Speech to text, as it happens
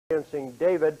Dancing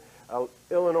David, a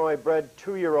Illinois-bred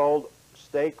 2-year-old,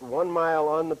 stake 1 mile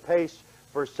on the pace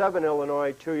for 7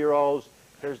 Illinois 2-year-olds.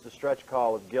 Here's the stretch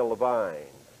call of Gil Levine.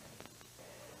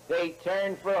 They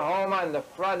turn for home on the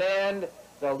front end.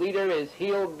 The leader is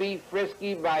He'll Be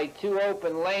Frisky by 2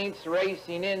 open lengths.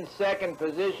 Racing in second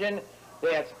position,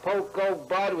 that's Poco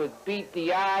Bud with Beat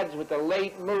the Odds with a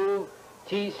late move.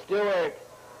 T. Stewart.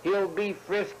 He'll Be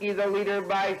Frisky, the leader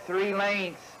by 3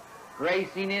 lengths.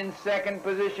 Racing in second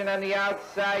position on the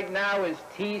outside now is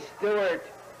T. Stewart.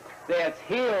 That's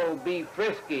He'll Be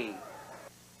Frisky.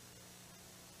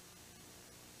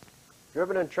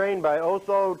 Driven and trained by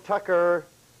Othoad Tucker,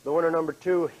 the winner number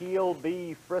 2, He'll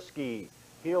Be Frisky.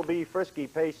 He'll Be Frisky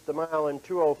paced the mile in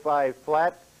 2:05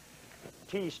 flat.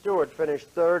 T. Stewart finished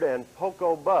third, and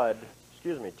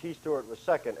T. Stewart was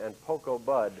second, and Poco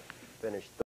Bud finished third.